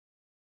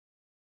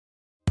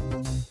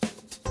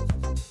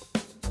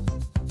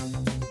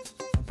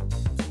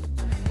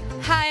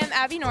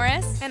Abby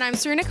Norris. And I'm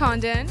Serena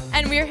Condon.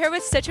 And we're here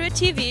with Situate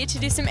TV to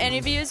do some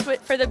interviews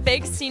for the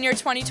big Senior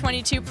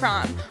 2022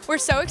 prom. We're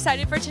so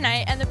excited for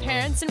tonight, and the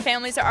parents and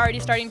families are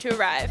already starting to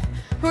arrive.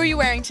 Who are you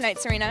wearing tonight,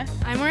 Serena?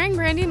 I'm wearing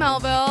Brandy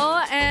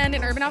Melville and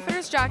an Urban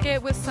Outfitters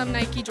jacket with some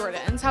Nike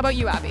Jordans. How about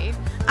you, Abby?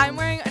 I'm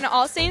wearing an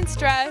All Saints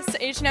dress,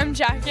 H&M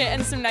jacket,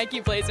 and some Nike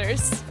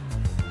blazers.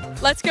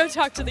 Let's go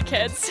talk to the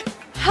kids.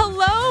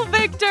 Hello,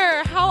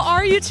 Victor. How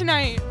are you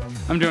tonight?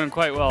 I'm doing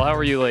quite well. How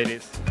are you,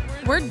 ladies?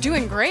 We're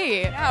doing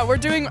great. Yeah, we're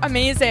doing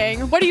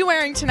amazing. What are you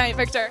wearing tonight,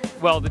 Victor?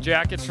 Well, the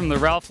jacket's from the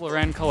Ralph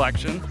Lauren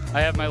collection. I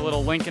have my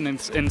little Lincoln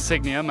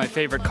insignia, my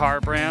favorite car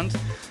brand,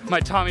 my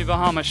Tommy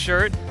Bahama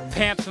shirt,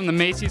 pants from the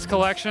Macy's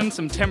collection,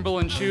 some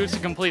Timberland shoes to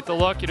complete the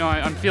look. You know,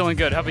 I'm feeling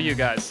good. How about you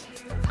guys?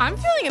 I'm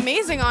feeling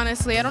amazing,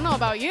 honestly. I don't know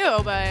about you,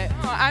 but...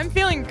 Oh, I'm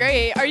feeling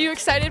great. Are you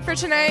excited for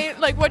tonight?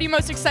 Like, what are you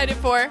most excited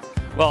for?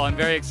 Well, I'm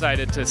very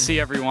excited to see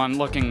everyone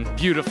looking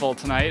beautiful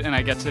tonight, and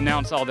I get to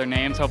announce all their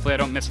names. Hopefully I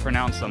don't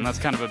mispronounce them. That's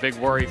kind of a big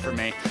worry for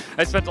me.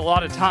 I spent a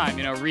lot of time,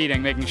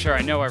 reading, making sure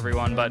I know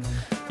everyone, but,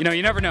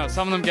 you never know.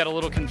 Some of them get a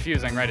little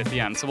confusing right at the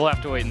end, so we'll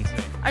have to wait and see.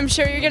 I'm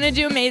sure you're going to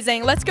do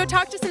amazing. Let's go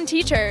talk to some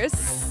teachers.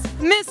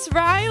 Miss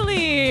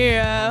Riley,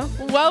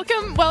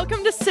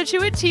 welcome to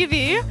Situate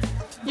TV.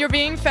 You're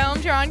being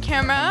filmed, you're on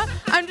camera.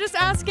 I'm just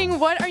asking,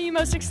 what are you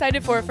most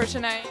excited for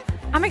tonight?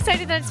 I'm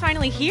excited that it's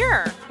finally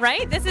here,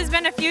 right? This has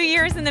been a few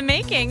years in the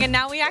making, and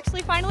now we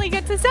actually finally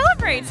get to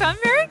celebrate, so I'm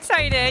very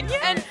excited.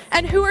 Yeah.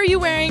 And who are you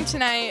wearing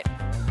tonight?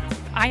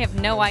 I have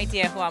no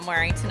idea who I'm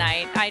wearing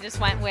tonight. I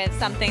just went with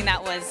something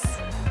that was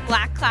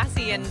black,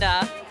 classy, and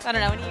I don't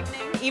know,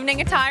 an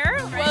evening attire.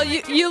 Right? Well,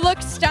 you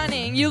look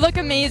stunning. You look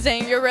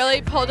amazing. You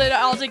really pulled it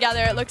all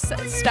together. It looks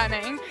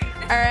stunning.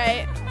 All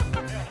right.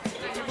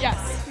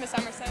 Yes, Miss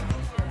Emerson.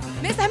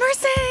 Miss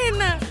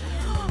Emerson!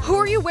 Who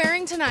are you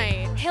wearing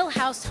tonight? Hill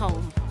House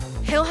Home.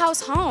 Hill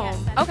House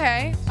Home. Yeah.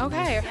 Okay.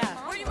 Yeah.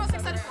 What are you most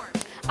excited for?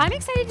 I'm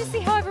excited to see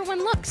how everyone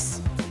looks.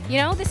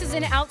 This is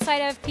an outside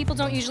of, people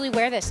don't usually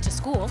wear this to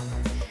school.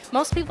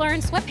 Most people are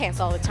in sweatpants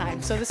all the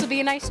time, so this will be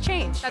a nice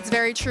change. That's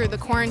very true, the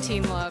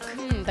quarantine look.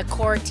 The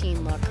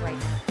quarantine look right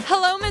now.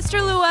 Hello,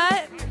 Mr.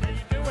 Luette. How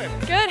you doing?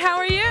 Good, how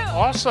are you?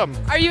 Awesome.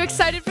 Are you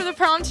excited for the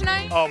prom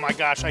tonight? Oh my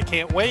gosh, I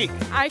can't wait.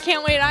 I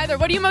can't wait either.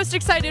 What are you most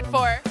excited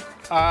for?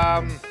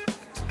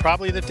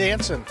 Probably the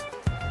dancing.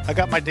 I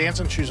got my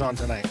dancing shoes on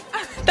tonight.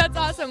 That's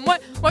awesome.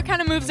 What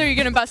kind of moves are you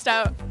going to bust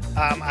out?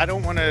 I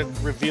don't want to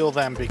reveal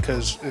them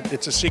because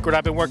it's a secret.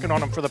 I've been working on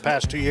them for the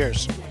past 2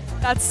 years.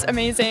 That's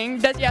amazing.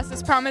 Yes,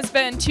 this prom has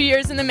been 2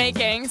 years in the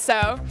making,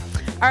 so.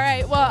 All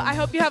right, well, I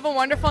hope you have a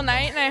wonderful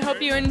night, and I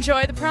hope you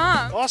enjoy the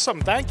prom.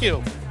 Awesome, thank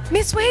you.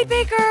 Miss Wade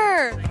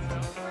Baker!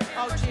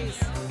 Oh, jeez.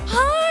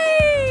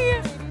 Hi!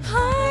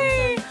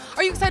 Hi!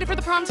 Are you excited for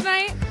the prom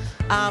tonight?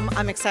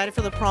 I'm excited for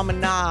the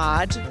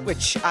promenade,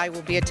 which I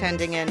will be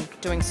attending and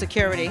doing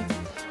security.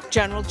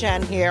 General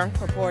Jen here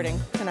reporting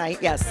tonight,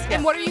 yes.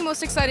 And what are you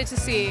most excited to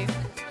see?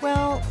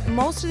 Well,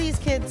 most of these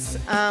kids,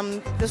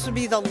 this would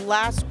be the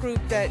last group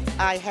that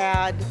I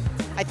had,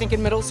 I think,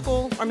 in middle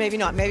school, or maybe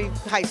not, maybe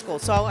high school.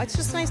 So it's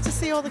just nice to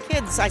see all the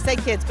kids. I say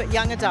kids, but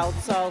young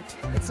adults, so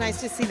it's nice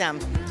to see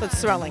them. So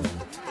it's thrilling,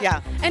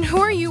 yeah. And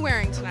who are you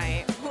wearing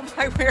tonight? Who am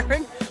I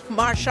wearing?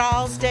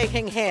 Marshall's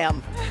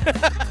Dakingham.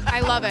 I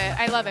love it.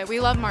 I love it. We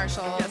love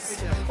Marshalls.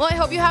 Yes, we do. Well, I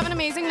hope you have an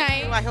amazing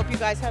night. I hope you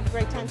guys have a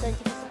great time. Thank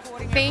you for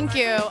supporting me. Thank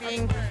you.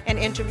 Being an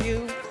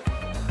interview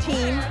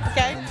team,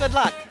 okay? Good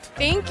luck.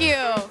 Thank you.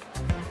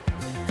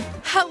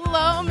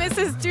 Hello,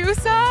 Mrs.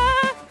 Dusa.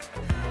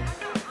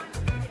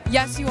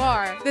 Yes, you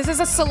are. This is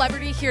a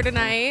celebrity here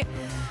tonight.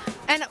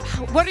 And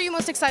what are you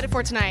most excited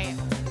for tonight?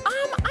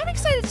 I'm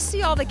excited to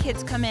see all the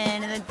kids come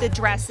in and the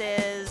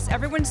dresses.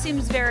 Everyone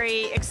seems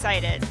very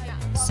excited.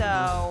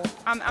 So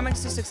I'm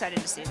just excited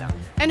to see them.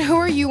 And who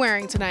are you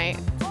wearing tonight?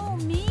 Oh,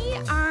 me?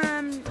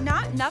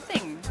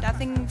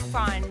 Nothing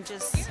fun.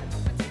 Just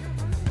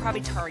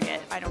probably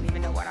Target. I don't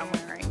even know what I'm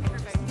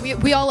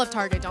wearing. We all love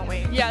Target, don't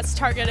we? Yes,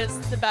 Target is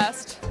the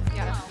best.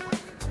 Yeah.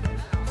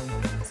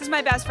 This is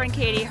my best friend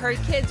Katie. Her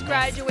kids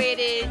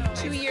graduated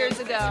 2 years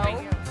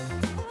ago.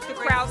 The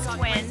Krause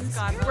twins.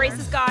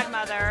 Grace's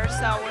godmother.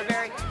 So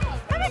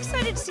I'm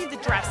excited to see the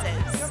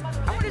dresses.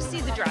 I want to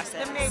see the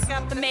dresses.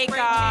 The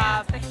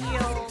makeup, the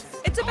heels.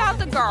 It's about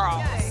the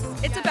girls.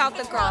 It's about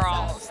the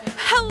girls.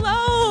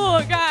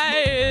 Hello,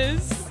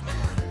 guys.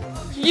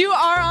 You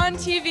are on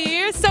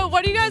TV, so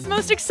what are you guys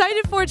most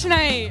excited for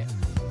tonight?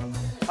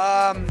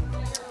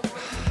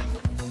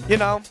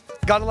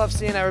 Gotta love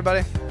seeing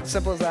everybody.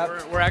 Simple as that.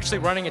 We're actually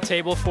running a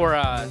table for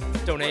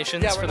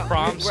donations for the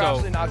prom. We're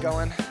actually not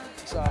going.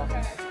 So.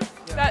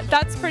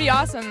 That's pretty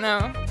awesome,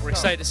 though. We're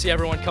excited to see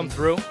everyone come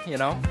through,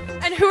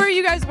 And who are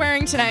you guys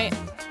wearing tonight?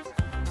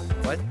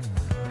 What?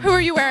 Who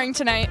are you wearing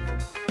tonight?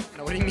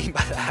 No, what do you mean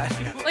by that?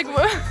 Like,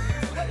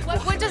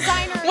 what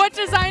designer? What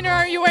designer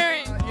are you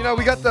wearing?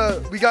 We got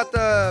the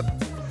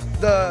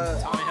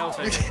Tommy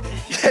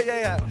Hilfiger.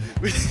 yeah.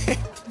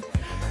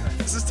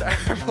 This is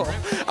terrible.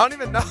 I don't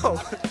even know.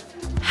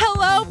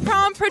 Hello,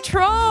 Prom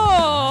Patrol.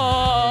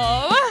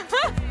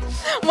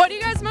 What are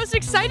you guys most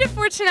excited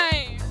for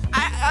tonight?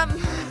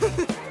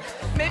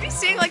 Maybe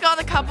seeing like all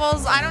the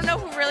couples. I don't know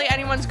who really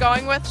anyone's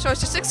going with, so it's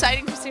just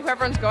exciting to see who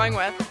everyone's going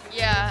with.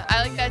 Yeah,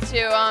 I like that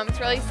too. It's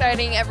really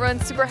exciting.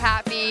 Everyone's super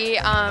happy.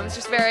 It's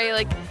just very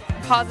like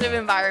positive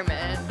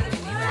environment.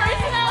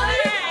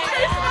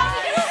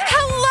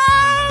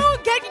 Hello!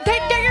 Get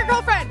your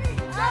girlfriend.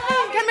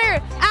 Come here.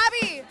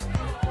 Abby.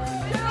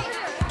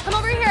 Come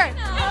over here.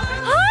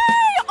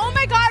 Hi! Oh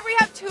my god, we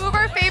have two of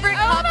our favorite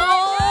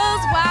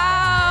couples.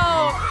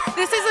 Wow.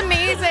 This is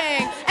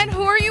amazing. And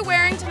who are you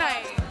wearing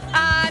tonight?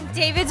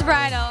 David's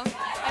bridal.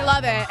 I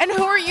love it. And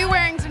who are you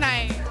wearing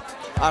tonight?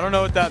 I don't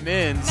know what that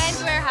means.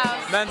 Men's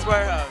Warehouse. Men's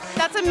Warehouse.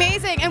 That's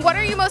amazing. And what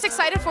are you most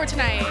excited for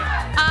tonight?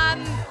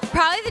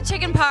 Probably the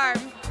chicken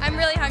parm. I'm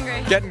really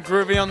hungry. Getting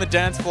groovy on the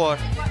dance floor.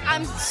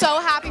 I'm so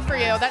happy for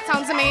you. That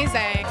sounds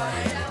amazing.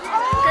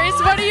 Grace,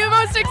 what are you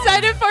most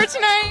excited for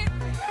tonight?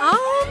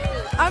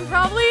 I'm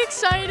probably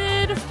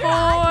excited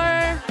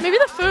for maybe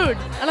the food.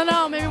 I don't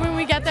know, maybe when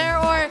we get there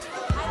or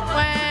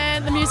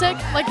when the music,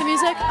 like the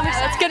music. I'm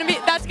excited.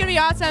 That's gonna be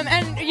awesome.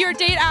 And your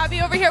date,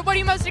 Abby, over here, what are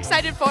you most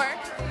excited for?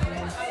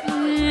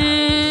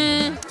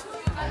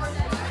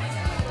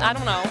 I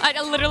don't know.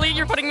 Literally,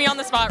 you're putting me on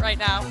the spot right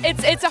now.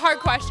 It's a hard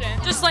question.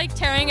 Just like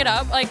tearing it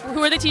up. Like,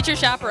 who are the teacher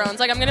chaperones?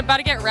 Like, I'm about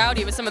to get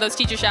rowdy with some of those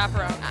teacher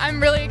chaperones.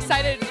 I'm really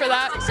excited for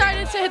that.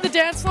 Excited to hit the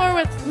dance floor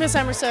with Miss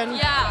Emerson.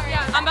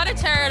 Yeah. I'm about to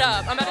tear it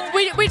up.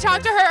 We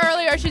talked to her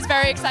earlier. She's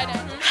very excited.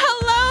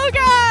 Hello,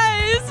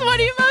 guys. What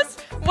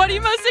are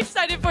you most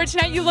excited for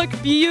tonight? You look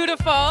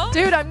beautiful.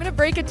 Dude, I'm gonna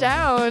break it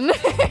down.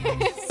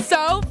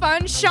 So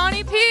fun.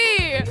 Shawnee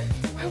P,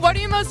 what are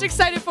you most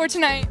excited for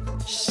tonight?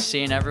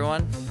 Seeing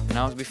everyone.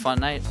 It'll be a fun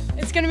night.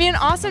 It's gonna be an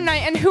awesome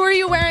night. And who are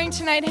you wearing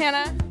tonight,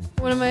 Hannah?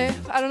 What am I?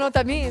 I don't know what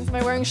that means. Am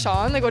I wearing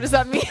Sean? Like, what does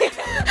that mean?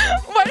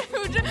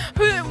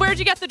 Where'd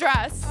you get the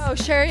dress? Oh,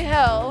 Sherry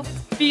Hill.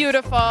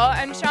 Beautiful.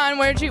 And Sean,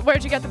 where'd you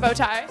get the bow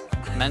tie?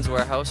 Men's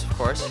Warehouse, of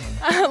course.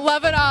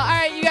 Love it all. All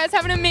right, you guys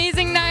have an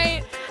amazing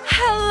night.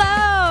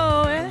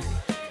 Hello.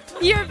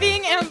 You're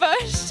being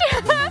ambushed.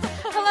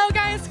 Hello,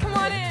 guys. Come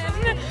on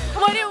in.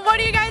 What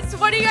are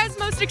you guys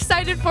most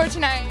excited for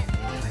tonight?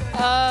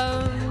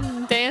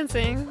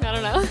 Dancing. I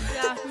don't know.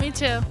 Yeah, me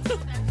too.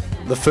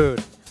 The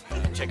food.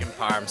 Chicken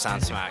parm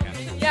sounds smacking.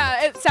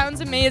 Yeah, it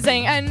sounds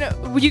amazing. And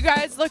you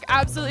guys look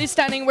absolutely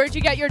stunning. Where'd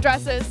you get your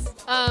dresses?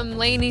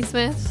 Lainey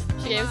Smith.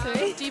 She gave it to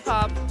me.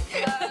 Depop.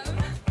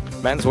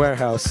 Men's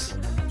Warehouse.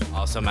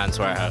 Also Men's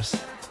Warehouse.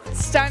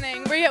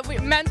 Stunning.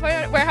 Men's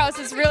Warehouse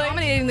is really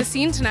dominating the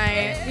scene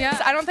tonight. Yeah.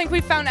 I don't think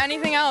we found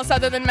anything else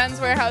other than Men's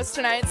Warehouse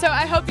tonight. So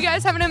I hope you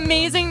guys have an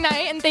amazing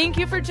night and thank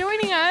you for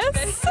joining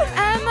us.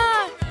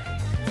 Emma.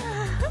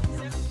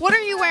 What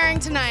are you wearing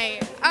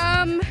tonight?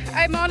 I'm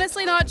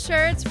honestly not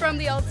sure. It's from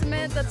The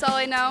Ultimate. That's all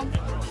I know.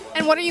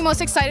 And what are you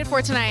most excited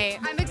for tonight?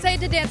 I'm excited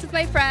to dance with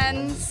my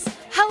friends.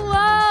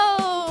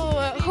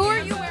 Hello. Who are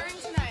you wearing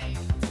tonight?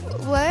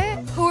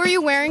 What? Who are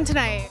you wearing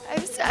tonight?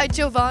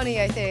 Giovanni,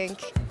 I think.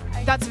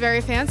 That's very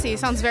fancy.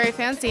 Sounds very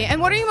fancy.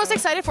 And what are you most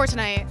excited for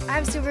tonight?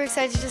 I'm super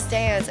excited to just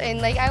dance. And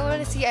I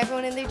want to see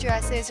everyone in their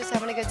dresses just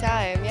having a good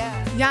time.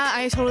 Yeah. Yeah,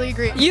 I totally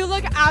agree. You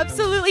look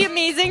absolutely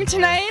amazing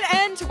tonight.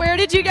 And where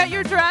did you get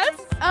your dress?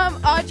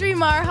 Audrey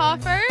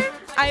Marhofer.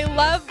 I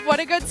love what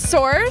a good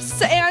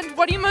source. And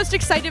what are you most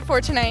excited for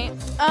tonight?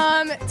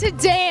 To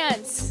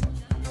dance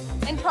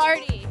and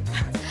party.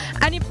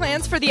 Any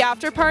plans for the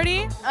after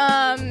party?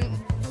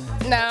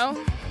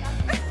 No.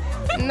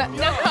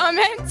 No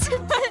comment.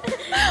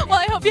 Well,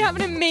 I hope you have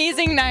an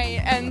amazing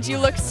night and you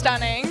look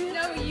stunning.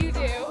 No, you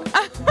do.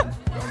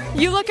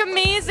 You look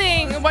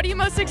amazing. What are you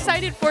most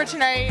excited for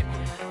tonight?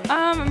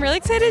 I'm really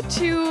excited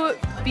to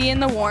be in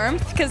the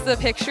warmth because the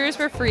pictures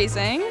were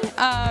freezing.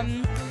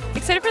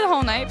 Excited for the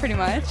whole night, pretty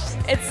much.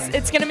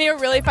 It's gonna be a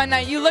really fun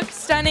night. You look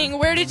stunning.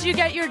 Where did you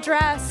get your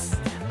dress?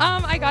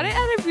 I got it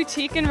at a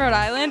boutique in Rhode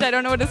Island. I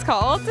don't know what it's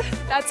called.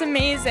 That's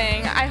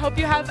amazing. I hope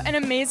you have an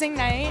amazing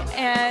night,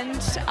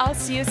 and I'll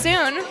see you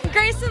soon.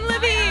 Grace and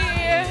Libby,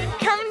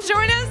 come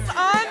join us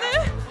on...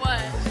 What?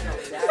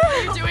 What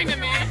are you doing to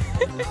me?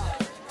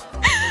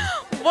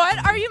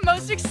 What are you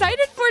most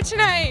excited for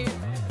tonight?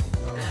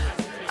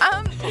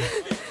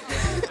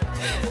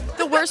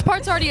 The worst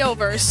part's already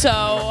over,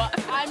 so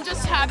I'm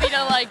just happy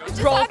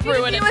to roll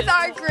through it. With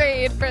our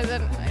grade for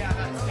the...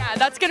 Yeah,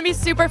 that's gonna be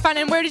super fun.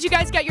 And where did you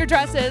guys get your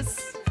dresses?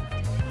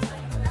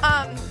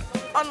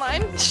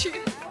 Online.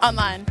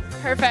 Online.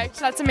 Perfect.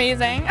 That's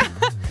amazing.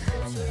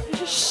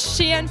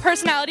 Sheehan,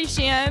 personality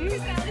Sheehan.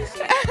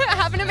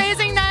 Have an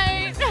amazing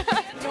night.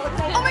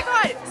 Oh my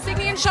God,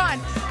 Signy and Sean,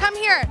 come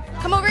here.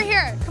 Come over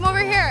here. Come over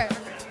here.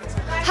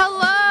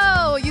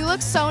 Hello. You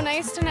look so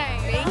nice tonight.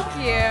 Thank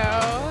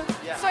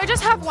you. So I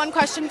just have one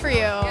question for you.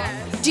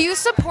 Yes. Do you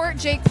support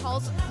Jake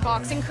Paul's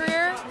boxing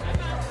career?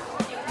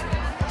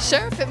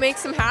 Sure, if it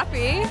makes him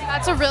happy.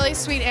 That's a really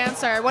sweet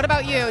answer. What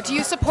about you? Do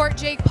you support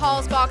Jake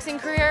Paul's boxing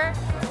career?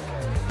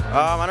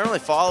 I don't really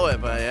follow it,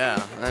 but yeah.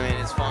 I mean,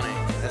 it's funny.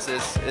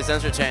 It's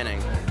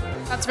entertaining.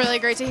 That's really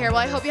great to hear. Well,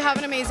 I hope you have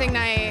an amazing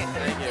night.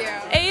 Thank you.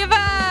 Ava!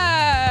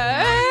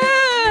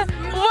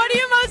 What are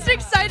you most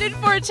excited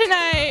for for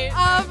tonight?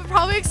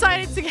 Probably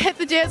excited to hit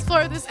the dance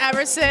floor with Miss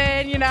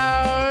Emerson, you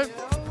know,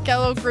 get a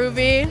little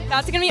groovy.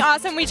 That's gonna be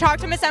awesome. We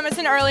talked to Miss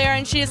Emerson earlier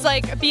and she's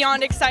like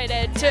beyond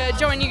excited to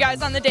join you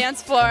guys on the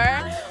dance floor.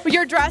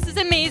 Your dress is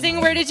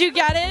amazing. Where did you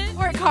get it?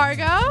 Or at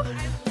Cargo.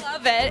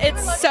 Love it.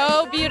 It's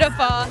so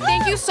beautiful.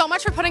 Thank you so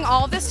much for putting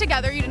all of this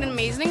together. You did an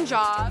amazing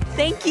job.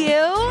 Thank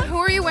you. Who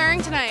are you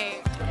wearing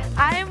tonight?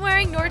 I am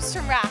wearing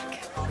Nordstrom Rack.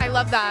 I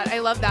love that. I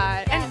love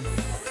that. And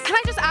can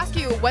I just ask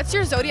you, what's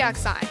your zodiac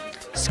sign?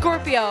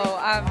 Scorpio,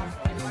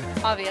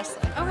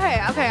 obviously. Okay,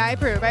 I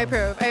approve.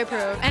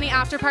 Any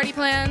after party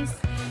plans?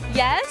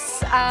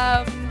 Yes.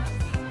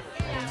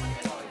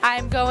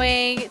 I'm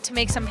going to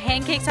make some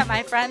pancakes at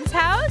my friend's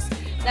house.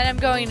 Then I'm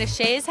going to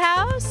Shay's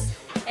house.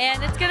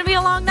 And it's going to be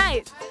a long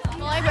night.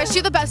 Well, I wish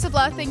you the best of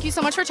luck. Thank you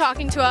so much for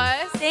talking to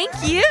us. Thank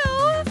you.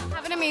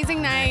 Have an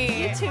amazing night.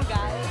 You too,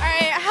 guys. All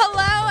right,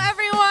 hello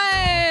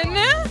everyone.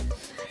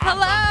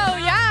 Hello,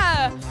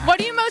 yeah. What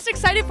are you most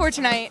excited for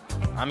tonight?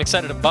 I'm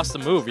excited to bust a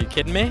move. Are you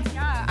kidding me?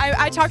 Yeah,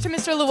 I talked to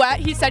Mr. Louette.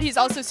 He said he's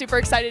also super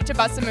excited to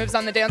bust some moves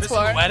on the dance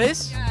floor. Mr. Louette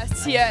is?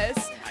 Yes, he is.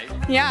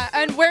 Yeah,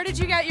 and where did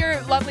you get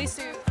your lovely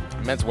suit?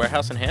 Men's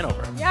Warehouse in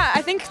Hanover. Yeah,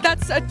 I think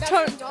that's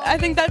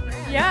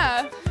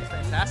yeah.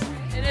 Fantastic.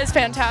 It is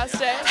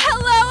fantastic.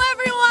 Hello,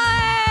 everyone!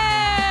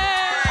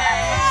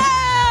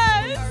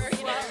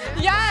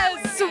 Yes!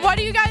 Yes! What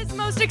are you guys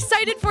most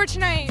excited for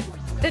tonight?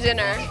 The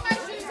dinner.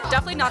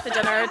 Definitely not the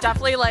dinner.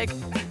 Definitely like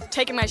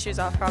taking my shoes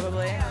off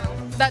probably.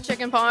 That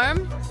chicken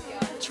parm?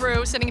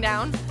 True, sitting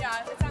down. Yeah.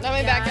 Let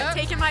me back up.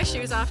 Taking my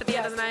shoes off at the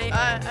end of the night.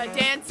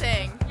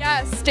 Dancing.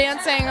 Yes,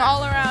 dancing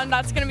all around.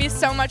 That's going to be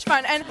so much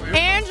fun. And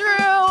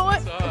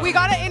Andrew, we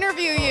got to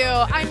interview you.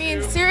 I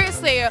mean,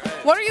 seriously,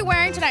 what are you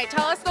wearing tonight?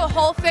 Tell us the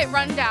whole fit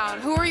rundown.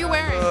 Who are you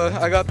wearing?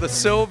 I got the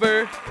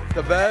silver,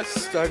 the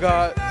vest. I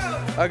got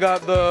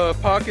the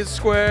pocket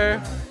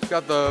square.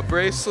 Got the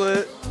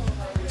bracelet.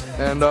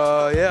 And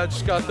yeah,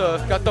 just got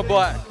the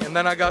black. And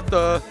then I got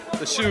the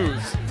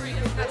shoes.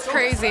 That's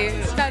crazy.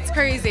 That's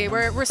crazy.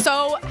 We're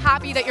so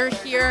happy that you're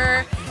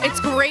here. It's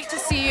great to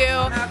see you.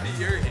 I'm happy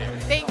you're here.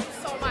 Thank you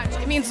so much.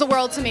 It means the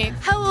world to me.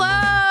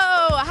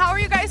 Hello. How are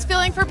you guys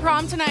feeling for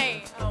prom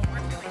tonight?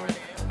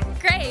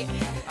 Great.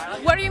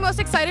 What are you most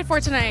excited for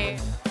tonight?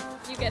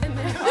 You get in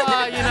there.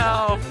 You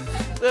know,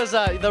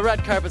 the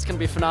red carpet's gonna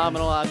be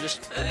phenomenal.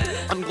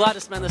 I'm glad to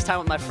spend this time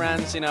with my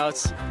friends. You know,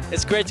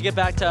 it's great to get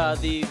back to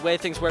the way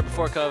things were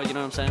before COVID. You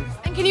know what I'm saying?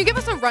 And can you give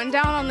us a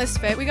rundown on this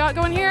fit we got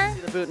going here?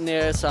 The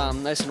boutonniere is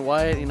nice and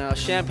white. You know,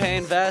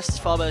 champagne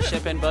vest followed by a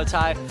champagne bow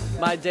tie.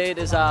 My date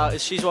is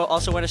she's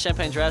also wearing a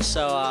champagne dress,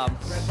 so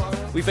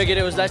we figured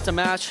it was nice to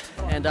match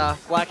and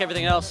black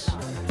everything else.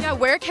 Yeah,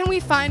 where can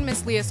we find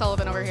Miss Leah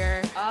Sullivan over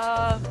here?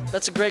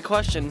 That's a great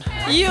question.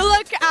 You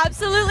look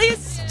absolutely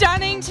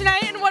stunning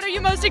tonight, and what are you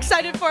most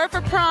excited for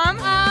prom?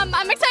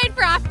 I'm excited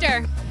for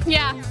after.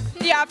 Yeah.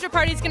 The after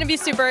party's gonna be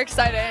super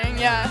exciting,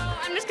 yeah.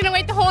 I'm just gonna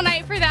wait the whole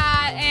night for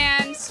that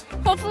and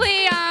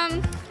hopefully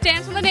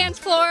dance on the dance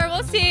floor,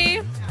 we'll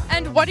see.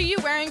 And what are you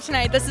wearing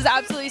tonight? This is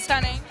absolutely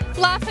stunning.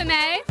 La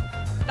Femme.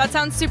 That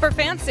sounds super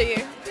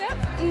fancy.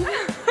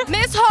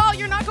 Miss Hall,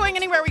 you're not going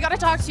anywhere. We gotta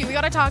talk to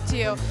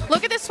you.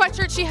 Look at this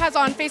sweatshirt she has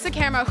on. Face the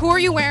camera. Who are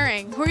you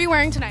wearing? Who are you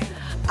wearing tonight?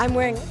 I'm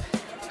wearing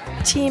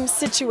Team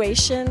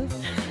Situation.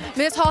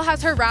 Miss Hall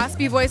has her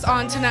raspy voice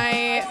on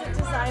tonight. It's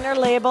a designer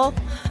label.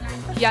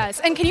 Yes.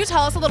 And can you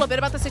tell us a little bit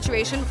about the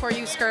situation before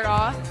you skirt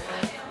off?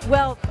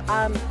 Well,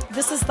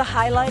 this is the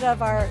highlight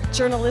of our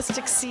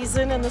journalistic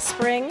season in the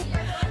spring.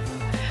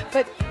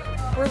 But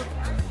we're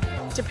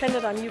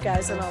dependent on you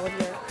guys and all of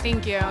your...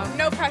 Thank you.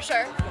 No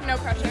pressure. No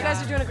pressure. You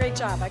guys are doing a great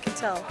job, I can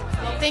tell.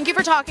 Well, thank you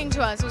for talking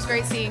to us. It was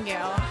great seeing you.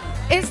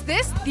 Is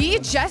this the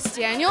Jess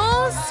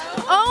Daniels?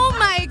 Oh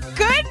my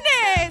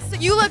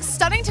goodness! You look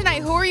stunning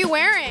tonight. Who are you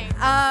wearing?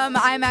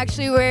 I'm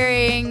actually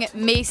wearing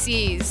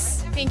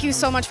Macy's. Thank you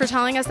so much for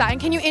telling us that. And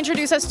can you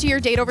introduce us to your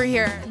date over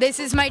here? This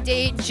is my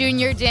date,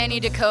 Junior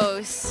Danny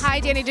DeCose. Hi,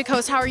 Danny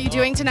DeCose. How are you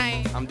doing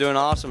tonight? I'm doing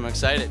awesome. I'm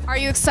excited. Are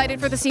you excited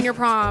for the senior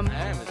prom?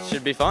 I am. It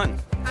should be fun.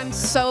 I'm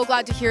so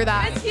glad to hear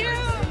that. Miss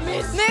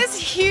Hughes! Miss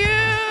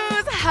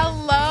Hughes!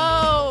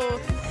 Hello!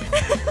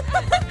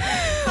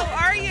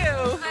 How are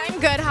you? I'm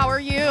good. How are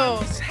you? I'm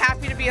just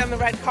happy to be on the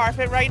red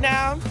carpet right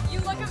now. You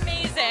look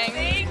amazing.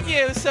 Thank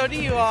you. So do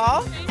you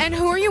all. And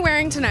who are you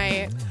wearing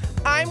tonight?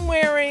 I'm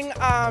wearing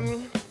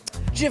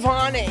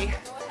Giovanni.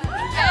 We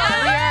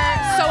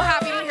are so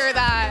happy to hear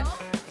that.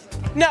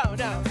 No.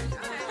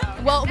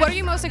 Well, what are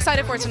you most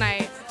excited for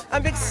tonight?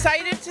 I'm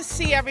excited to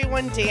see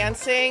everyone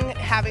dancing,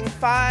 having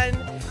fun,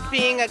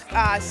 being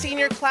a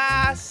senior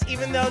class,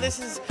 even though this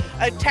is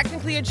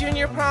technically a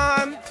junior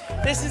prom.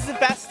 This is the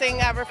best thing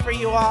ever for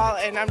you all,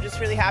 and I'm just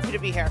really happy to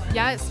be here.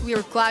 Yes, we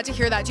are glad to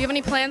hear that. Do you have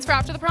any plans for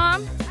after the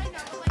prom?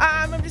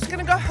 I'm just going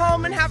to go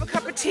home and have a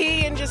cup of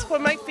tea and just put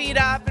my feet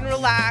up and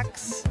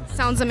relax.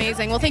 Sounds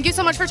amazing. Well, thank you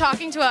so much for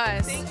talking to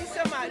us. Thank you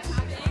so much.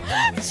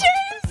 Jason!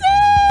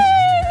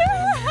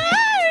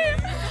 Hi!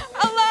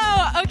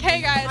 Hello!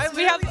 Okay, guys. I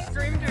literally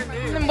screamed your name.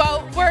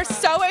 Well, we're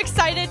so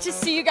excited to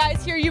see you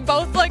guys here. You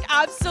both look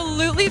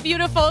absolutely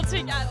beautiful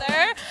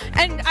together.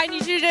 And I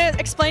need you to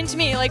explain to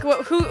me, like,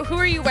 who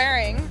are you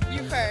wearing?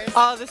 You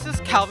first. This is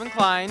Calvin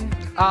Klein.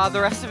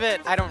 The rest of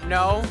it, I don't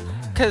know,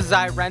 because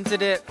I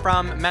rented it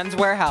from Men's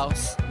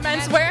Warehouse.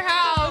 Men's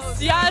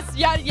Warehouse. Yes,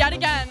 yet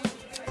again.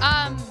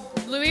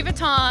 Louis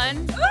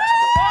Vuitton.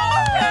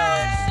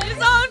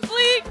 She's on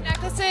fleek.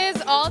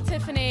 Necklaces, all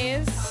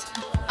Tiffany's.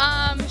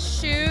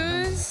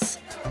 Shoes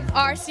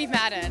are Steve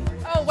Madden.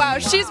 Oh wow,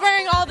 she's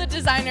wearing all the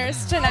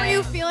designers tonight. How are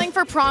you feeling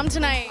for prom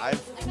tonight? I'm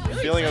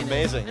feeling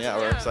amazing. Yeah,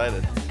 we're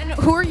excited. And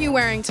who are you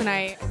wearing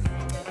tonight?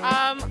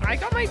 I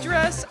got my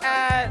dress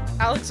at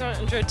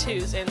Alexandra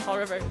 2's in Fall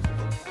River.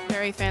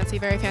 Very fancy,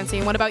 very fancy.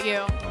 And what about you?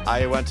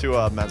 I went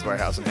to Men's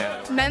Warehouse in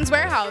Hannah. Men's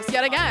Warehouse,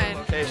 yet again.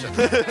 Location.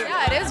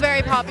 Yeah, it is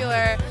very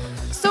popular.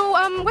 So,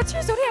 what's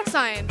your zodiac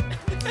sign?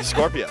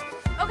 Scorpio.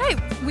 Okay,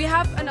 we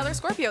have another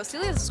Scorpio.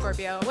 Celia's a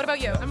Scorpio. What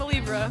about you? I'm a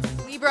Libra.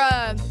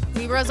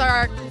 Libras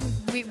are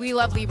we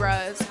love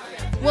Libras.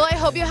 Well, I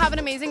hope you have an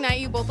amazing night.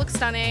 You both look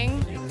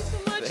stunning.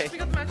 We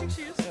got the matching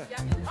shoes.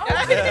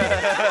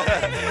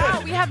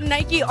 Wow, we have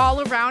Nike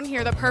all around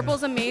here. The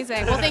purple's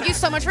amazing. Well, thank you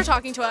so much for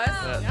talking to us.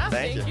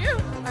 Thank you.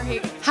 All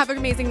right, have an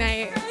amazing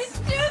night.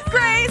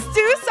 Grace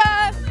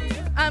Dusa.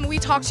 We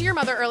talked to your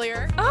mother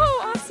earlier.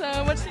 Oh,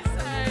 awesome. What'd she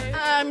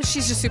say?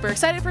 She's just super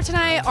excited for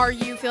tonight. Are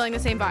you feeling the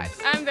same vibes?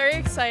 I'm very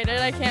excited.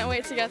 I can't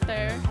wait to get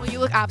there. Well, you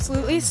look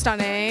absolutely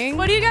stunning.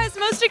 What are you guys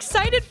most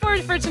excited for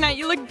tonight?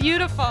 You look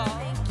beautiful.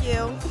 Thank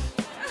you.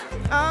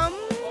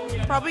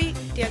 Probably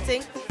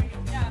dancing.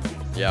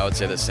 Yeah, I would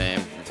say the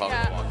same. Probably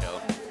walk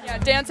out. Yeah,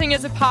 dancing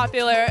is a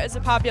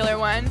popular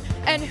one.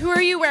 And who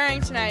are you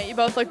wearing tonight? You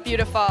both look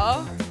beautiful.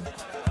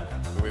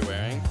 Who are we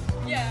wearing?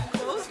 Yeah.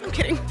 I'm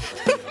kidding.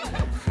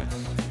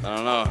 I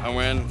don't know. I'm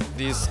wearing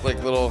these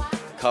like little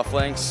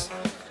cufflinks,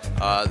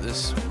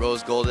 this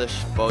rose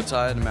goldish bow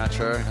tie to match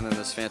her, and then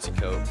this fancy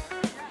coat.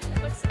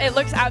 It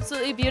looks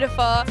absolutely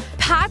beautiful.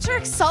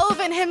 Patrick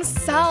Sullivan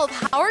himself,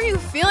 how are you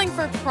feeling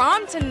for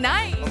prom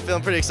tonight? I'm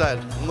feeling pretty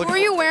excited. Who are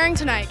you wearing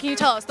tonight? Can you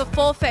tell us the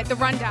full fit, the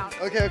rundown?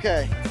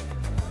 Okay.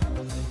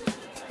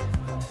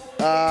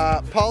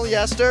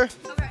 Polyester.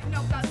 Okay,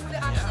 no,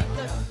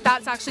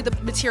 that's actually the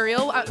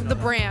material, the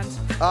brand.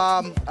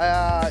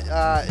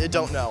 I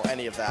don't know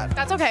any of that.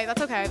 That's okay.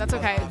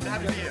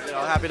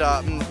 Happy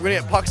to. We're gonna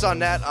get pucks on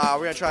net. We're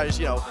gonna try to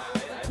just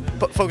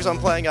focus on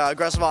playing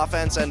aggressive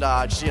offense and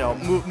just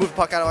move the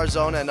puck out of our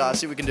zone and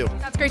see what we can do.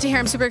 That's great to hear.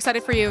 I'm super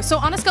excited for you. So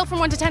on a scale from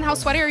 1 to 10, how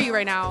sweaty are you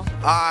right now?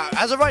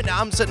 As of right now,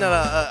 I'm sitting at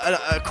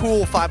a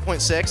cool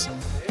 5.6.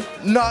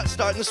 Not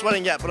starting the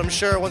sweating yet, but I'm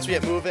sure once we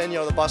get moving,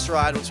 the bus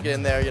ride, once we get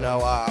in there, we're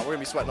gonna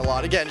be sweating a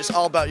lot. Again, just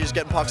all about just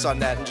getting pucks on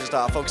net and just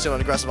focusing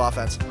on aggressive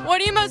offense. What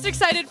are you most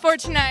excited for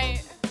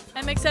tonight?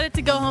 I'm excited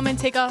to go home and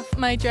take off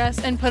my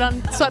dress and put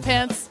on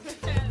sweatpants.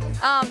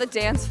 The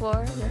dance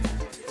floor.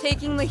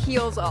 Taking the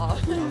heels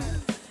off.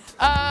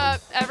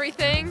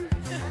 Everything.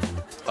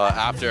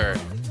 After.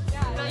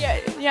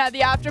 Yeah,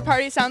 the after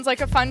party sounds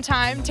like a fun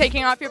time.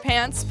 Taking off your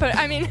pants,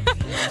 putting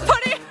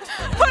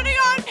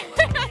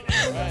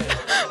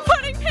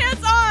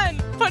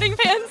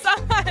pants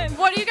on.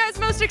 What are you guys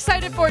most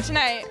excited for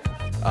tonight?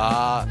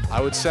 I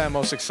would say I'm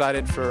most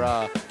excited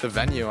for the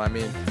venue. I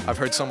mean, I've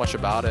heard so much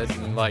about it,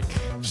 and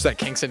just that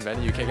Kingston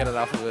venue, can't get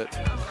enough of it.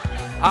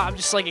 I'm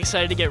just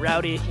excited to get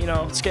rowdy.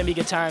 It's gonna be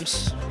good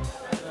times.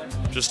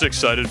 Just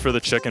excited for the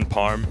chicken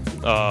parm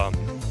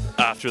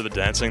after the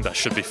dancing. That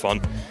should be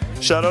fun.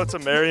 Shout out to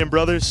Marion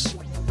Brothers,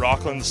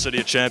 Rockland, the City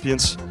of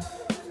Champions.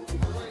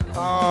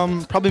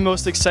 Probably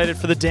most excited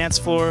for the dance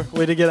floor.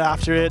 Way to get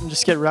after it and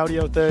just get rowdy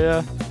out there,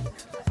 yeah.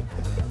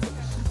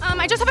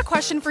 I just have a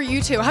question for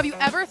you two. Have you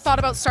ever thought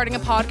about starting a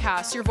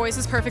podcast? Your voice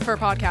is perfect for a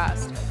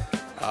podcast.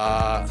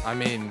 I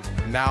mean,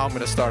 now I'm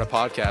going to start a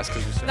podcast.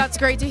 That's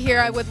great to hear.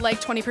 I would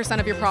like 20%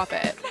 of your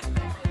profit.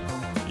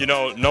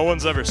 No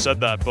one's ever said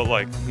that, but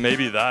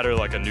maybe that or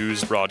a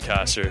news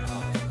broadcaster.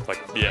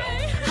 Yeah.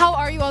 How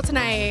are you all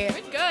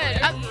tonight? Good.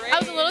 I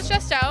was a little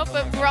stressed out,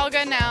 but we're all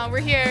good now.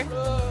 We're here.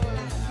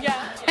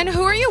 Yeah. And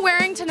who are you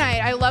wearing tonight?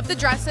 I love the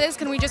dresses.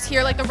 Can we just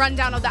hear the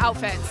rundown of the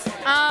outfits?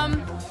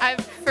 I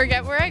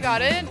forget where I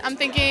got it. I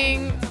think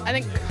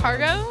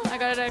Cargo. I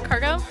got it at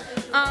Cargo.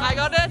 I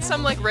got it at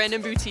some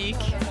random boutique,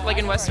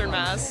 in Western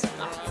Mass.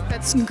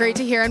 That's great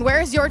to hear. And where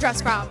is your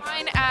dress from?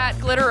 Mine at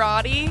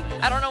Glitterati.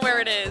 I don't know where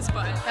it is,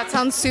 but that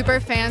sounds super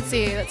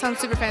fancy.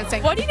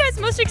 What are you guys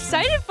most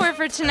excited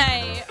for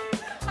tonight?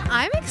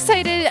 I'm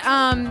excited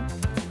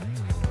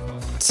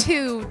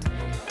to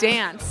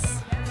dance.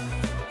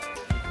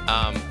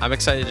 I'm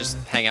excited to just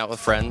hang out with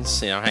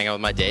friends, hang out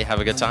with my date, have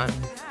a good time.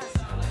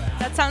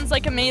 That sounds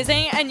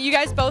amazing, and you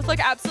guys both look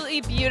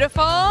absolutely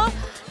beautiful.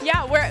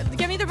 Yeah,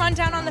 give me the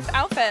rundown on the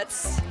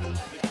outfits.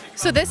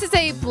 So this is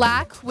a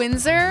black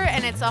Windsor,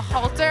 and it's a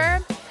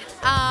halter.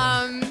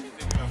 And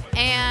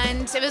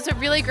it was a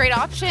really great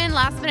option,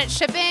 last minute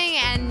shipping,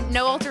 and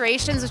no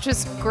alterations, which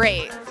was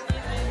great.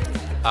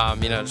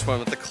 Just went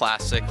with the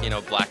classic,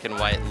 black and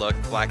white look,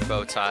 black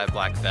bow tie,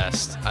 black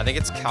vest. I think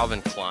it's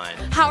Calvin Klein.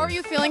 How are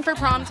you feeling for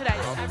prom today?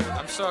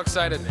 I'm so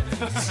excited.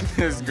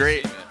 It's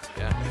great.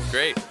 Yeah, it's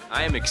great.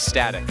 I am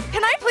ecstatic.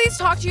 Can I please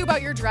talk to you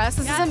about your dress?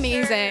 This is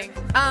amazing.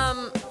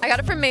 I got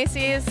it from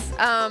Macy's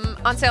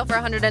on sale for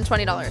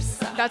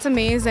 $120. That's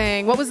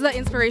amazing. What was the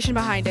inspiration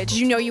behind it? Did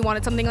you know you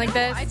wanted something like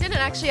this? I didn't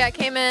actually. I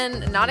came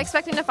in not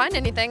expecting to find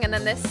anything, and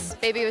then this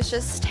baby was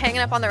just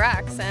hanging up on the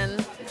racks,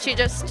 and she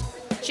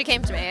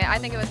came to me. I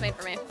think it was made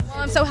for me. Well,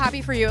 I'm so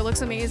happy for you. It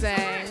looks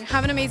amazing.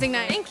 Have an amazing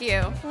night. Thank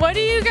you. What are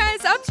you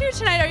guys up to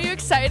tonight? Are you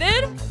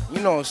excited?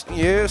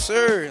 Yes,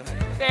 sir.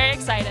 Very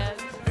excited.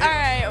 All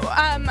right.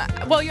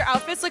 Well, your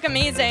outfits look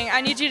amazing.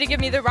 I need you to give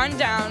me the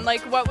rundown.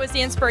 Like, what was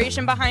the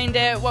inspiration behind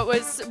it?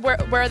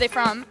 Where are they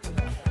from?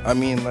 I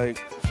mean,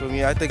 for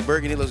me, I think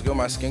burgundy looks good with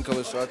my skin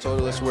color, so I told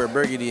her let's wear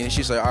burgundy, and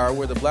she's like, all right,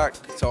 wear the black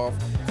to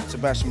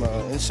match my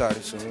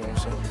insiders, so you know what I'm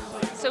saying?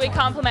 So we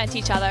complement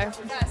each other.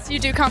 Yes, you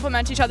do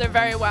complement each other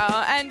very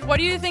well. And what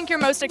do you think you're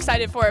most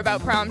excited for about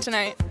prom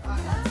tonight?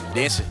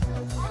 Dancing.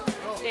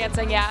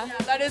 Dancing, yeah.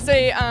 That is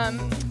a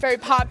very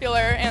popular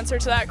answer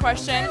to that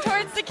question.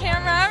 Towards the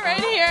camera right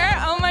here.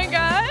 Oh my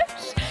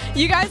gosh.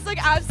 You guys look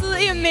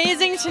absolutely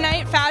amazing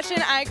tonight,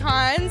 fashion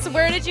icons.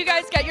 Where did you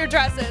guys get your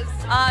dresses?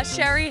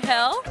 Sherry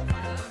Hill.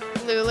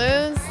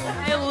 Lulu's.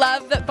 I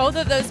love that both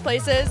of those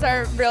places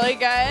are really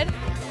good.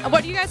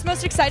 What are you guys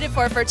most excited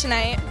for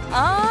tonight?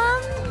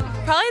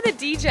 Probably the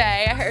DJ.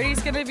 I heard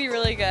he's gonna be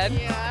really good.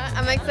 Yeah,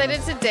 I'm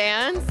excited to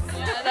dance.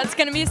 Yeah, that's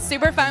gonna be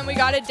super fun. We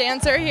got a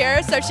dancer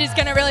here, so she's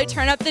gonna really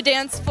turn up the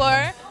dance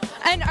floor.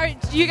 And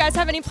do you guys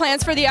have any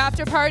plans for the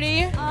after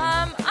party?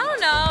 I don't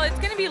know. It's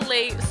gonna be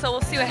late, so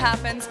we'll see what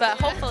happens, but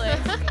hopefully.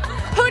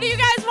 Who do you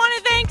guys want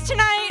to thank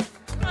tonight?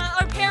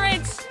 Our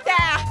parents.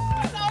 Yeah.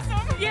 That's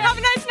awesome. Yeah. Have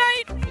a nice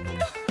night.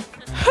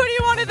 Who do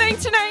you want to thank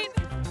tonight?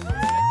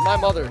 My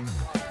mother.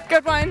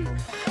 Good one.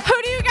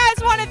 Who do you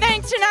guys want to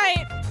thank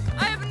tonight?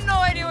 I have no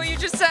idea what you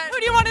just said. Who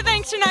do you want to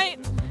thank tonight?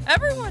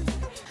 Everyone.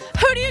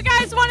 Who do you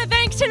guys want to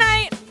thank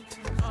tonight?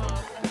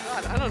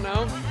 God, I don't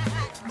know.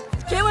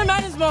 Caitlin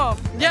Mine's mom.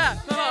 Yeah,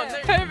 my mom.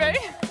 Perfect.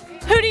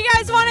 Who do you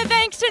guys want to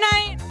thank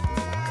tonight?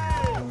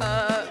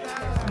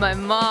 My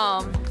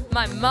mom.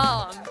 My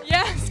mom.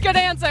 Yes, good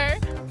answer.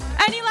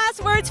 Any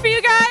last words for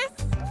you guys?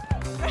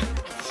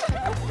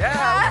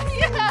 Yeah.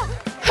 Yeah.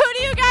 Who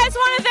do you guys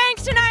want to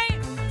thank tonight?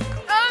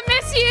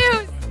 Miss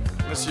Hughes.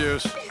 Miss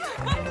Hughes.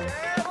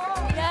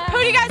 Who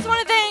do you guys want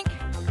to thank?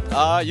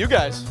 You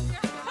guys.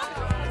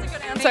 That's a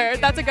good answer.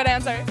 That's a good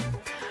answer.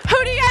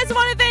 Who do you guys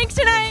want to thank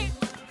tonight?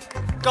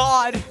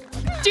 God.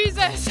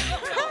 Jesus.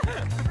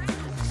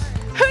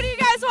 Who do you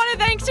guys want to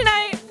thank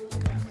tonight?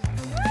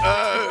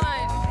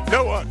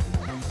 No one.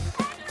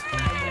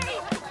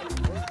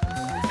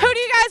 Who do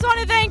you guys want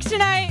to thank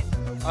tonight?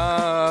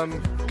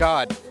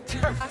 God.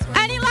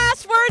 Any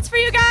last words for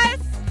you guys?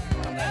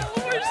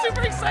 We're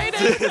super excited.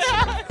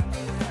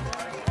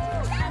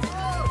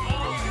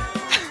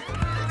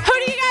 Who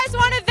do you guys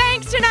want to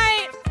thank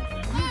tonight?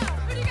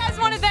 Who do you guys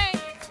want to thank?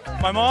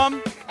 My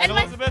mom and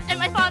Elizabeth. And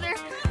my father.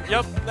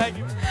 Yep, thank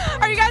you.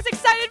 Are you guys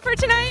excited for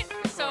tonight?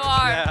 So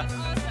are. Yeah.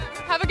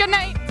 Have a good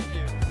night.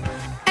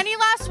 Any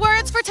last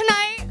words for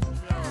tonight?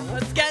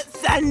 Let's get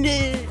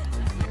Sunday.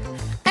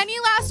 Any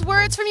last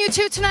words from you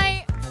two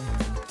tonight?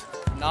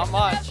 Not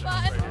much. Oh,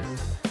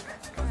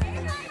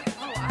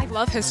 I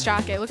love his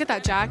jacket. Look at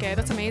that jacket.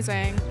 That's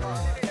amazing.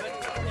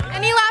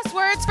 Any last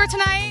words for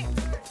tonight?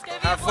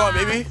 Have fun,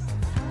 baby.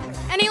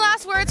 Any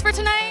last words for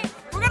tonight?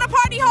 We're gonna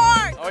party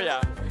hard. Oh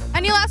yeah.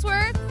 Any last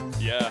words?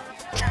 Yeah.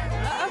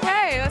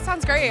 Okay, that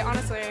sounds great,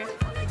 honestly.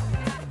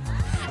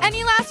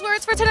 Any last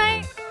words for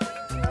tonight?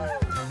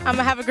 I'm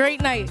gonna have a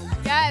great night.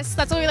 Yes,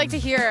 that's what we like to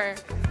hear.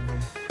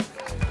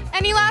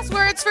 Any last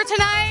words for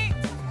tonight?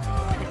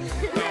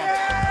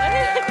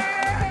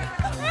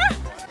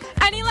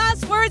 Any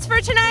last words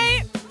for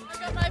tonight? I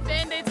got my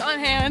band-aids on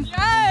hand.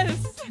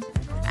 Yes.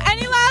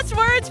 Any last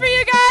words for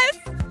you guys?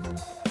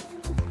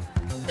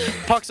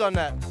 Pucks on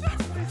net.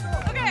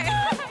 Okay.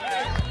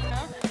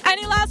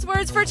 Any last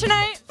words for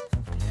tonight?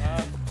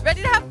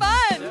 Ready to have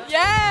fun?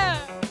 Yeah.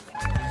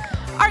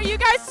 Are you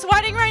guys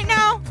sweating right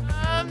now?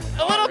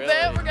 A little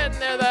bit. We're getting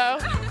there though.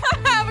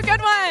 Have a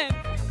good one.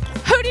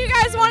 Who do you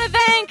guys want to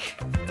thank?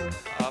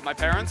 My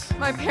parents.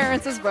 My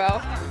parents as well.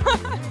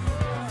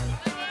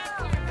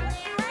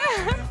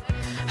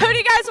 Who do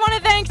you guys want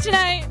to thank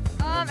tonight?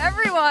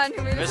 Everyone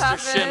who made this Mr.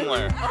 happen.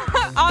 Schindler.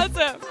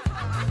 Awesome.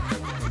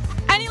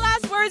 Any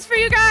last words for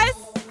you guys?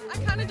 I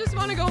kind of just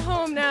want to go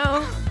home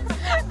now.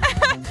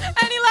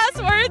 Any last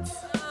words?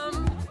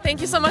 Thank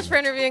you so much for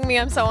interviewing me.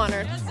 I'm so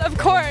honored. Yes, of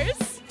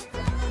course.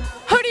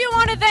 Who do you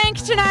want to thank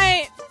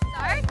tonight?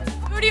 Sorry?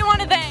 Who do you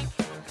want to thank?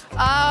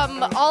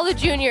 All the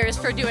juniors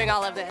for doing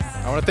all of this.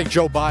 I want to thank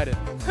Joe Biden.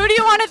 Who do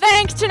you want to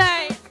thank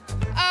tonight?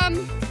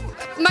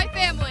 My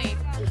family.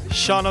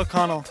 Sean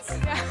O'Connell.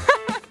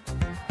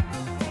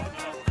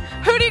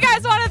 Who do you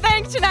guys want to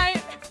thank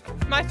tonight?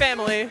 My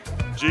family.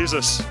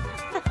 Jesus.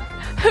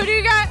 Who do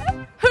you guys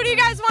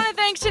want to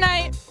thank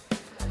tonight?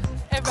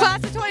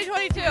 Class of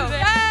 2022.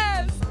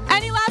 Yes.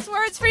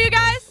 words for you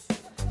guys?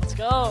 Let's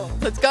go.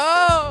 Let's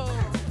go.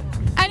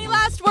 Any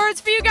last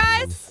words for you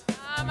guys?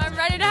 I'm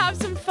ready to have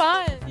some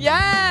fun.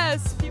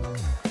 Yes.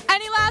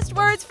 Any last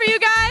words for you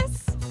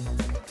guys?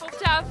 Hope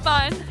to have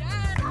fun.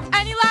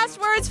 Any last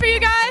words for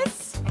you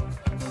guys?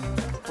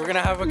 We're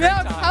gonna have a great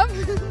time.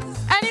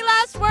 Any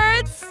last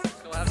words?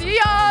 See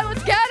ya.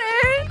 Let's get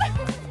it.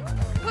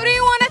 Who do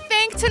you want to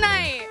thank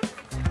tonight?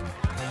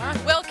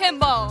 Will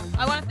Kimball.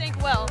 I want to thank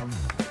Will.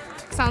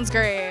 Sounds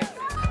great.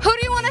 Who do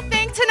you want to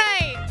thank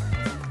tonight?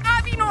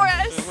 Abby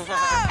Norris.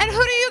 And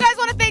who do you guys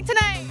want to thank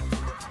tonight?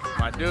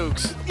 My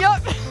Dukes.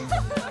 Yep.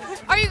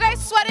 Are you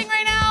guys sweating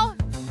right now?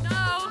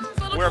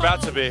 No. We're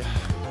about to be.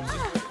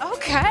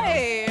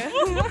 Okay.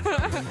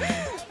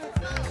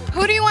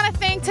 Who do you want to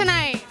thank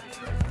tonight?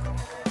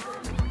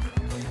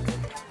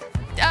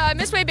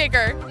 Miss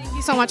Waybaker. Thank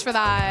you so much for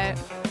that.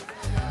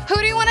 Who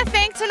do you want to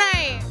thank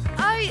tonight?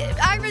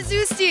 Ira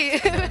Zusti.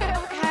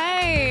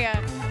 Okay.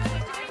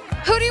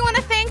 Who do you want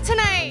to thank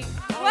tonight?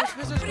 What?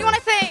 Who do you want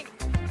to thank?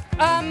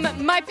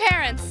 My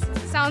parents.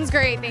 Sounds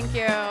great, thank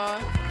you.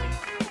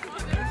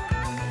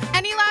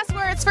 Any last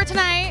words for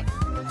tonight?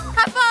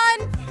 Have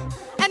fun.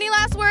 Any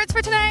last words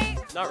for tonight?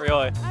 Not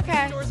really.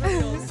 Okay.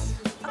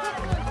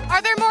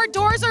 Are there more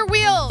doors or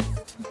wheels?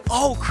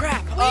 Oh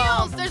crap!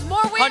 Wheels. There's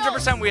more wheels.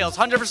 100% wheels.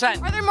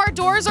 100%. Are there more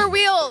doors or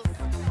wheels?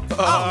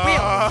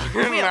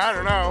 I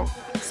don't know.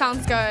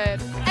 Sounds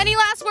good. Any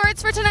last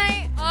words for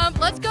tonight?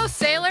 Let's go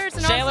Sailors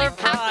and Sailor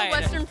honestly pack pride. the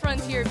Western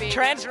Frontier, baby.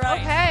 Trans right.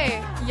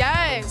 Okay.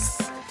 Yes.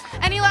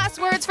 Any last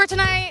words for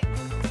tonight?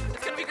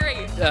 It's gonna be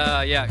great.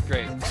 Yeah,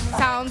 great.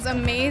 Sounds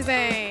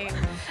amazing.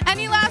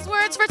 Any last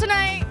words for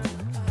tonight?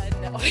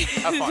 No.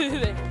 Have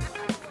fun.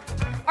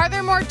 Are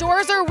there more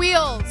doors or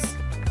wheels?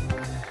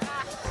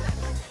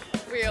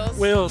 Wheels.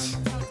 Wheels.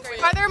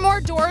 Are there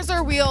more doors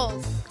or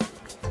wheels?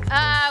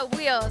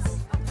 Wheels.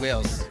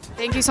 Wheels.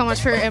 Thank you so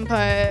much for your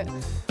input.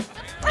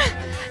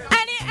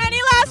 Any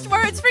last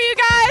words for you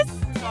guys?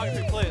 Talk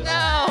to me, please.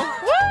 No.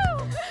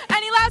 Woo!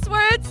 Any last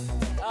words?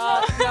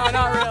 No,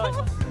 not really.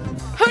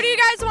 Who do you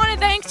guys want to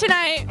thank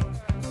tonight?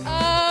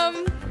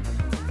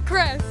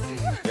 Chris.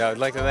 Yeah, I'd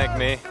like to thank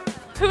me.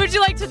 Who would you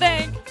like to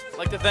thank? I'd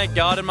like to thank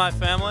God and my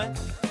family.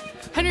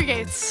 Henry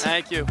Gates.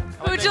 Thank you.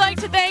 Who would you like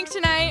to thank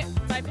tonight?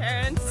 My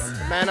parents.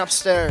 Man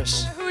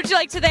upstairs. Who would you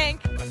like to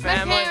thank? My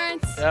family. My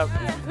parents. Yep.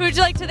 Who would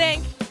you like to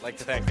thank? I'd like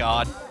to thank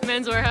God.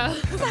 Men's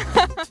Warehouse.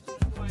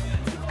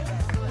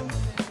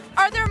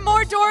 Are there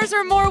more doors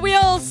or more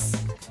wheels?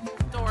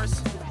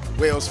 Doors.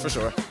 Wheels for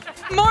sure.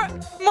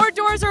 More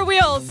doors or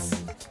wheels?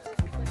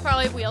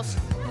 Probably wheels.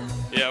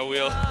 Yeah,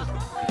 wheel.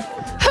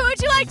 Who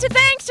would you like to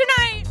thank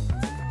tonight?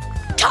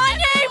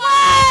 Kanye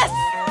West!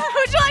 Who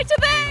would you like to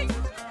thank?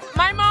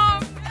 My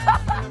mom.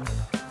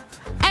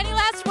 Any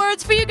last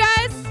words for you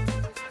guys?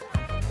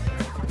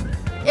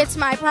 It's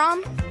my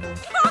prom.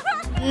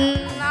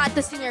 Not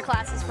the senior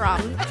class's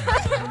prom.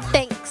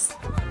 Thanks.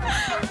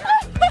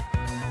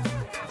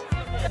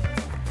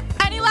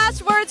 Any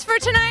last words for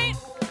tonight?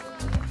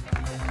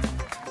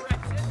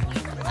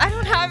 I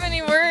don't have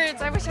any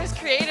words. I wish I was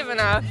creative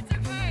enough.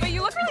 But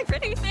you look really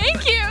pretty.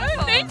 Thank you.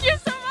 Thank you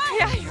so much.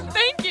 Yeah.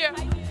 Thank you.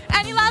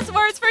 Any last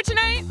words for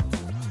tonight?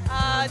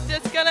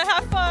 Just gonna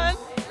have fun.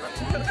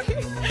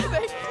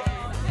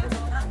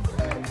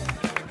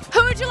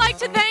 Who would you like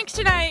to thank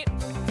tonight?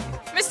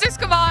 Mr.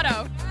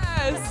 Scavato.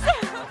 Yes.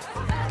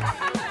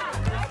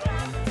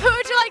 Who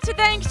would you like to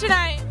thank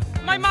tonight?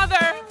 My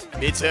mother.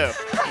 Me too.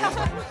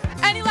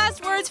 Any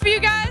last words for you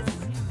guys?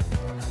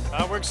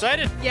 We're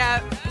excited.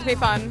 Yeah, it'll be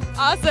fun.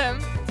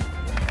 Awesome.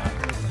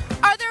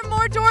 Are there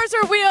more doors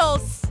or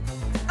wheels?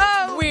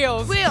 Oh.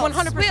 Wheels.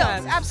 100%.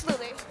 Wheels,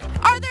 absolutely.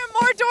 Are there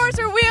more doors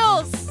or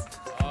wheels?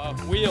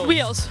 Wheels.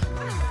 Wheels.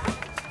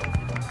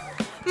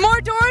 More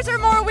doors or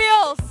more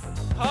wheels?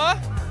 Huh?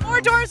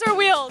 More doors or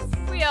wheels?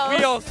 Wheels.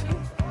 Wheels.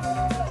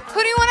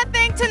 Who do you want to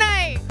thank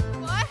tonight?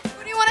 What?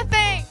 Who do you want to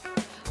thank?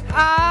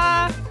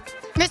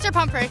 Mr.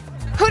 Pumphrey.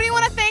 Who do you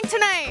want to thank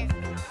tonight?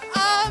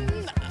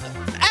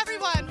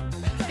 Everyone.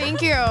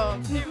 Thank you.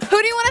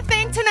 Who do you want to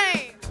thank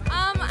tonight?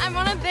 I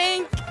want to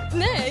thank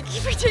Nick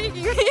for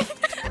taking me.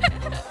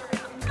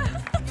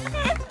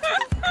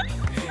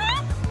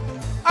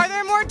 Are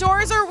there more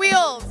doors or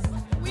wheels?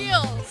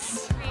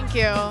 Wheels. Thank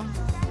you.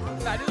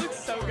 Maddie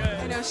looks so good.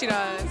 I know she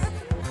does.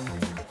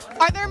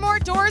 Are there more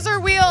doors or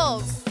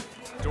wheels?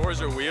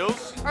 Doors or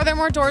wheels? Are there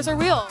more doors or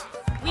wheels?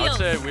 I'd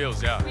say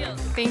wheels, yeah.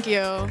 Thank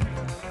you.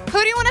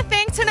 Who do you want to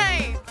thank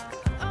tonight?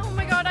 Oh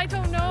my god, I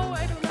don't know.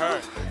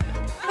 Her.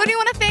 Who do you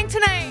want to thank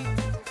tonight?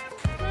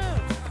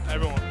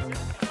 Everyone.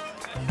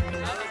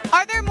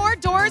 Are there more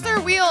doors or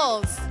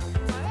wheels?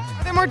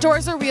 Are there more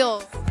doors or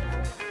wheels?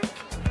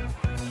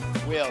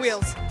 Wheels.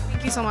 Wheels.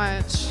 Thank you so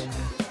much.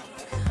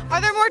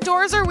 Are there more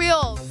doors or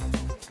wheels?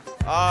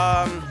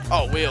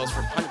 Oh, wheels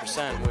for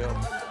 100% wheel.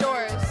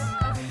 Doors.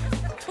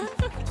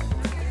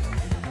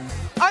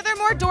 Are there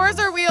more doors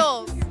or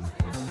wheels?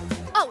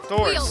 Oh,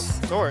 Doors. wheels.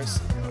 Doors.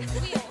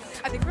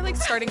 I think we're like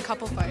starting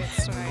couple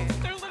fights tonight.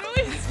 They're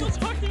literally still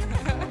talking.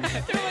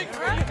 They're like,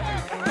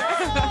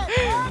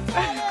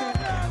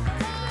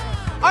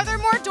 Are there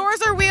more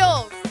doors or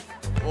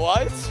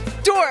What?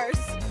 Doors.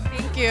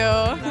 Thank you.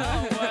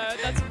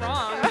 That's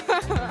wrong.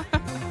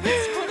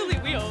 It's totally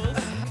wheels.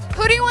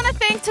 Who do you want to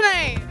thank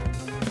tonight?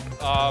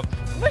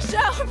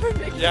 Michelle for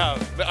making. Yeah,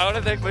 I want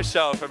to thank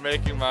Michelle for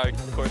making my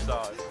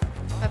corsage.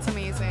 That's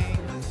amazing.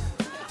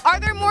 Are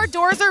there more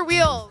doors or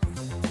wheels?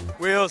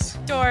 Wheels.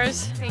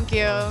 Doors. Thank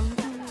you.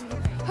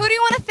 Who do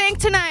you want to thank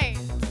tonight?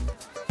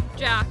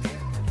 Jack.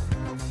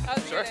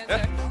 Sure.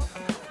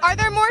 Are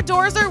there more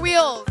doors or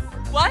wheels?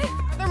 What?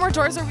 Are there more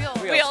doors or wheels?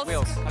 Wheels.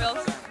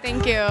 Wheels.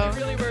 Thank you. You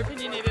really were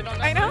opinionated on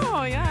that. I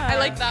know, yeah. I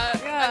like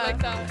that. Yeah. I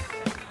like that.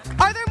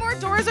 Are there more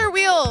doors or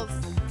wheels?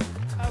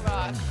 Oh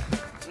God.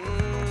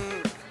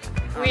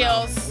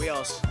 Wheels.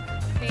 Wheels.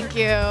 Thank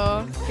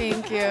you.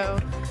 Thank you.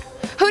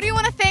 Who do you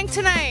want to thank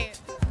tonight?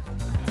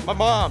 My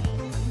mom.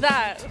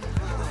 That.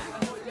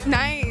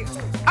 Nice.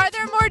 Are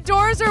there more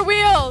doors or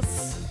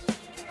wheels?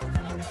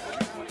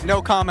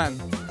 No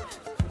comment.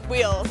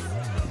 Wheels.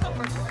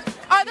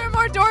 Are there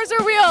more doors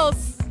or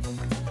wheels?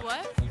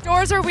 What?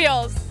 Doors or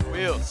wheels?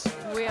 Wheels.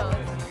 Wheels.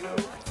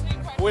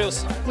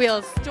 Wheels.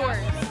 Wheels. Doors.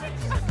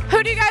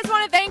 Who do you guys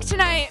want to thank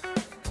tonight?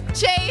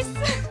 Chase.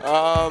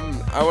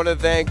 I want to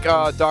thank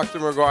Dr.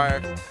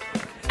 McGuire.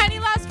 Any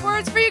last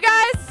words for you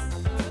guys?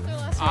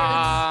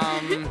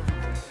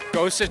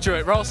 Go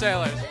Situate. Roll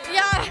Sailors.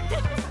 Yeah.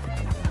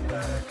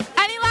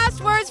 Any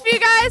last words for you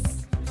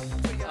guys?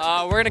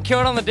 We're gonna kill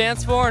it on the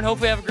dance floor and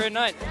hopefully have a great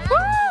night.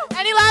 Woo!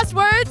 Any last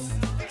words?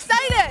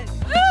 Excited.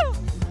 Woo!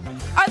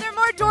 Are there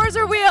more doors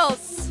or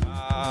wheels?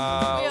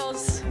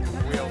 Wheels.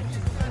 Wheel.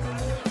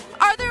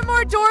 Are there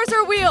more doors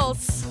or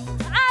wheels?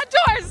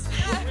 Doors.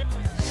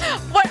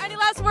 What? Any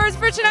last words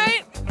for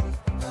tonight?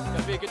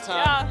 That'd be a good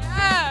time.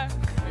 Yeah.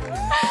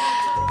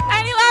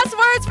 Any last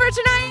words for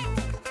tonight?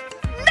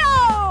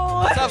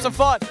 No. Let's have some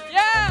fun.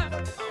 Yeah.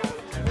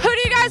 Who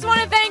do you guys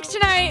want to thank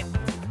tonight?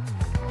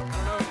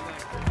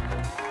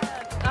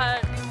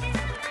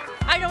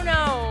 I don't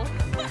know.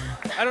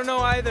 I don't know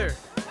either.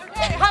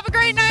 Okay, have a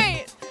great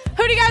night.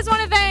 Who do you guys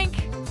want to thank?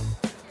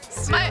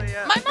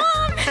 My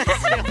mom.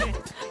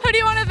 Who do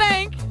you want to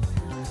thank?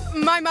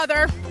 My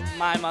mother.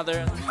 My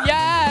mother.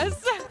 Yes.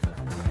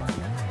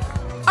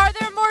 Are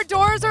there more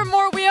doors or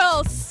more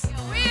wheels?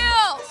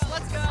 Wheels.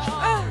 Let's go.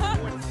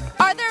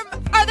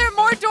 Are there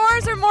more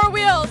doors or more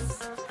wheels?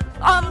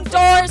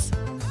 Doors.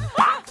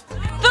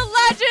 The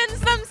legends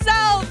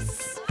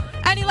themselves.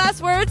 Any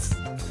last words?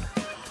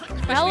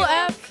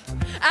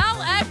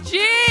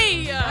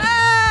 LFG.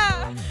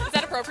 Ah. Is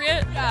that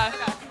appropriate? Yeah.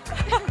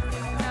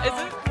 Is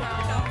it?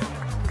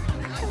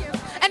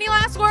 Any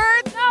last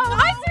words? No.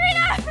 Hi,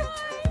 Serena.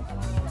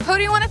 Who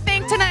do you want to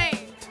thank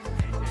tonight?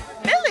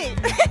 Billy.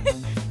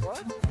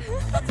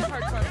 That's a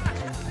hard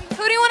question.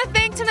 Who do you want to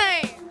thank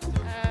tonight?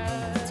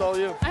 It's all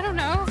you. I don't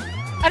know.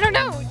 I don't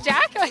know.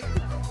 Jack?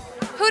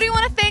 Who do you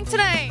want to thank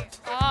tonight?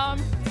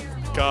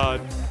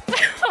 God.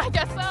 I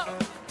guess so.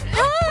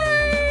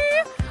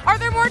 Hi! Are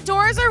there more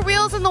doors or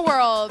wheels in the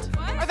world?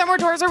 Are there more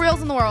doors or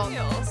wheels in the world?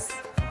 Wheels.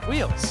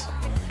 Wheels.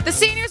 The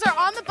seniors are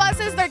on the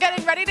buses. They're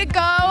getting ready to go.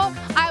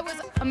 I was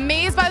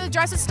amazed by the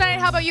dresses tonight.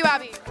 How about you,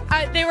 Abby?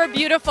 They were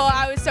beautiful.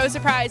 I was so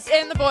surprised.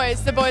 And the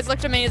boys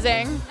looked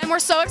amazing. And we're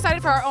so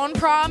excited for our own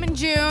prom in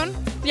June.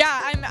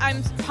 Yeah,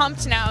 I'm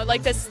pumped now.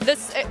 Like this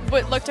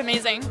it looked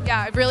amazing.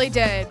 Yeah, it really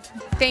did.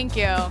 Thank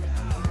you.